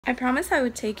I promised I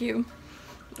would take you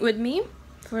with me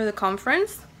for the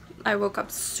conference. I woke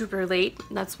up super late.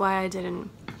 That's why I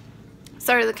didn't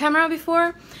start the camera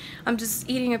before. I'm just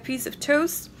eating a piece of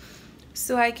toast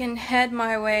so I can head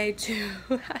my way to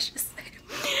I should say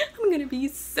I'm gonna be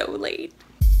so late.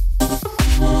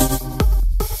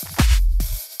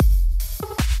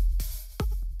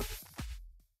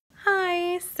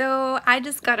 Hi, so I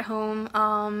just got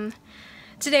home.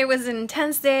 Today was an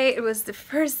intense day. It was the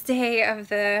first day of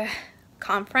the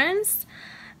conference.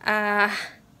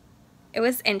 It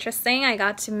was interesting. I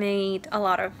got to meet a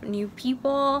lot of new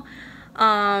people.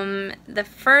 The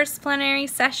first plenary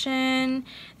session,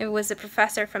 it was a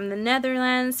professor from the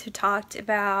Netherlands who talked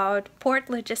about port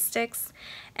logistics,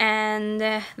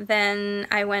 and then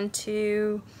I went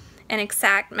to an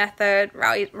exact method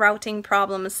routing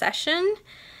problem session.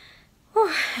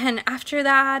 And after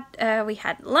that we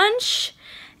had lunch,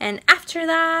 and after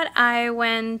that I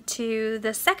went to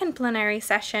the second plenary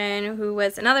session, who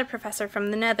was another professor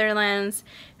from the Netherlands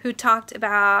who talked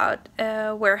about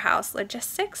warehouse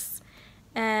logistics,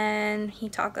 and he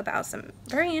talked about some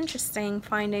very interesting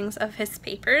findings of his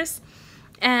papers.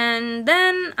 And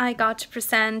then I got to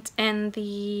present in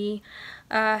the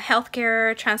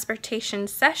healthcare transportation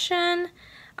session.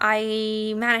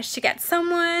 I managed to get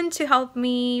someone to help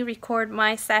me record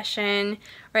my session,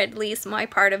 or at least my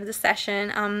part of the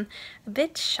session. I'm a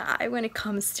bit shy when it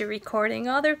comes to recording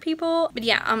other people. But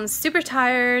yeah, I'm super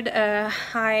tired.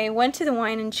 I went to the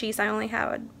wine and cheese. I only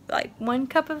had like 1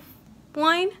 cup of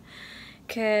wine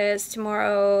because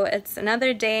tomorrow it's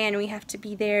another day and we have to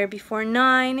be there before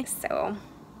 9. So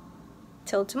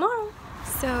till tomorrow.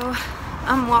 So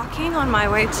I'm walking on my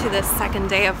way to the second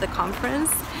day of the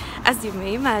conference. As you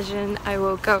may imagine, I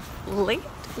woke up late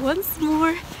once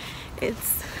more.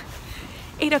 It's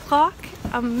 8 o'clock.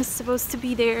 I'm supposed to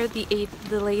be there the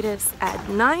latest at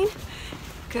 9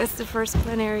 because the first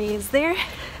plenary is there.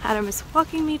 Adam is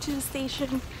walking me to the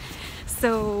station.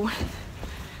 So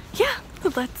yeah,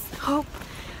 let's hope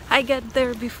I get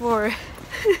there before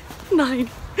 9.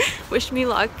 Wish me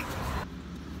luck.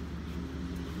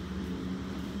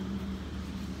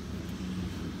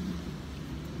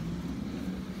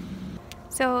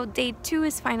 So day 2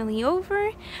 is finally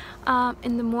over.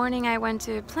 In the morning I went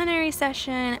to a plenary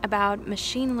session about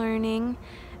machine learning.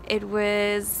 It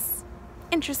was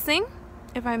interesting,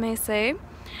 if I may say.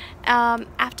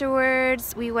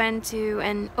 Afterwards we went to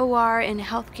an OR in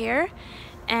healthcare,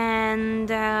 and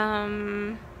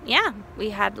yeah, we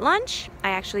had lunch. I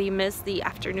actually missed the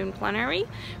afternoon plenary,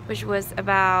 which was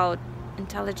about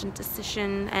intelligent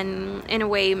decision and, in a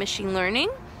way, machine learning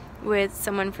with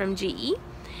someone from GE.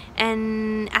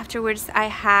 And afterwards I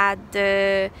had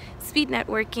the speed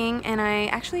networking, and I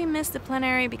actually missed the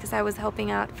plenary because I was helping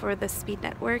out for the speed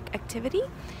network activity,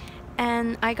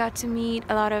 and I got to meet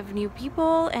a lot of new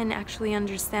people and actually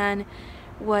understand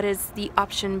what is the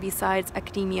option besides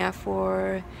academia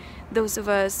for those of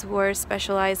us who are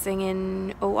specializing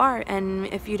in OR. And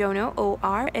if you don't know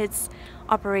OR, it's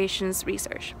operations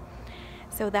research.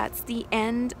 So that's the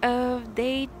end of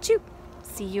day 2.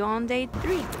 See you on day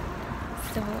 3.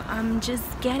 So I'm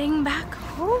just getting back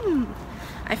home.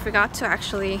 I forgot to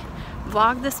actually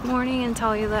vlog this morning and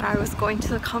tell you that I was going to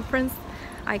the conference.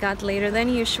 I got later than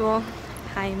usual.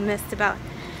 I missed about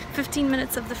 15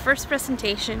 minutes of the first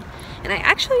presentation, and I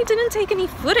actually didn't take any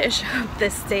footage of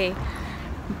this day.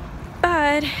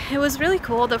 But it was really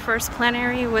cool. The first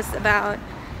plenary was about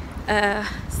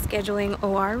scheduling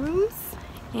OR rooms,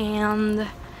 and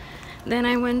then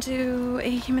I went to a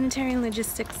humanitarian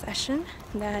logistics session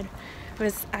that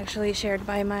was actually shared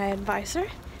by my advisor,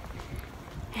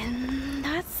 and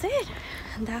that's it.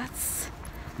 That's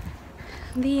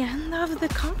the end of the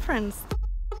conference.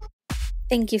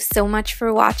 Thank you so much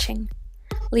for watching.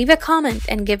 Leave a comment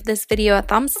and give this video a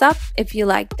thumbs up if you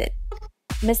liked it.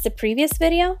 Missed the previous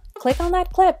video? Click on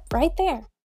that clip right there.